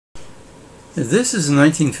This is a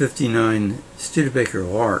 1959 Studebaker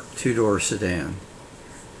Lark two-door sedan.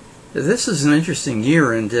 This is an interesting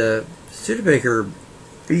year, and Studebaker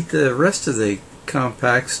beat the rest of the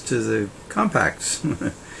compacts to the compacts.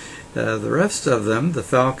 The rest of them, the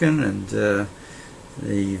Falcon and the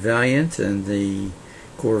Valiant and the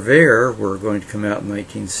Corvair, were going to come out in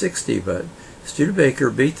 1960, but Studebaker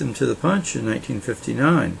beat them to the punch in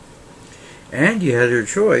 1959. And you had your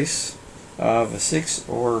choice of a 6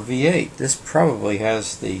 or V8. This probably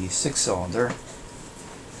has the 6-cylinder.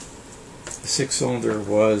 The 6-cylinder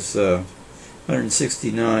was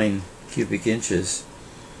 169 cubic inches,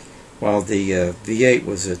 while the V8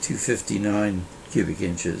 was a 259 cubic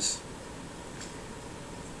inches.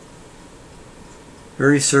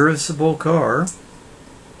 Very serviceable car.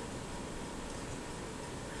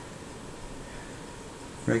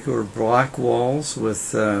 Regular black walls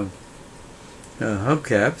with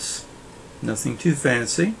hubcaps. Nothing too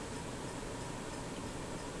fancy.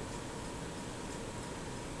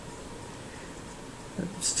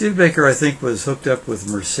 Studebaker, I think, was hooked up with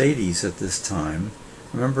Mercedes at this time.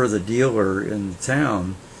 Remember, the dealer in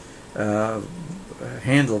town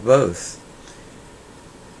handled both.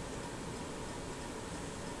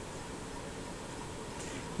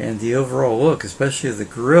 And the overall look, especially of the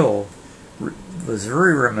grille, was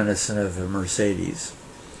very reminiscent of a Mercedes.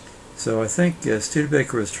 So I think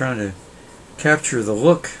Studebaker was trying to capture the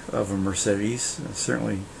look of a Mercedes.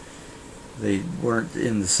 Certainly they weren't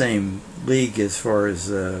in the same league as far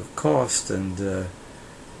as cost and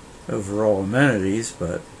overall amenities,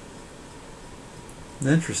 but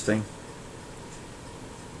interesting.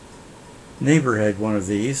 Neighbor had one of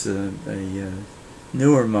these, a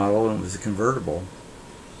newer model, and it was a convertible.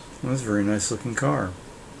 It was a very nice looking car.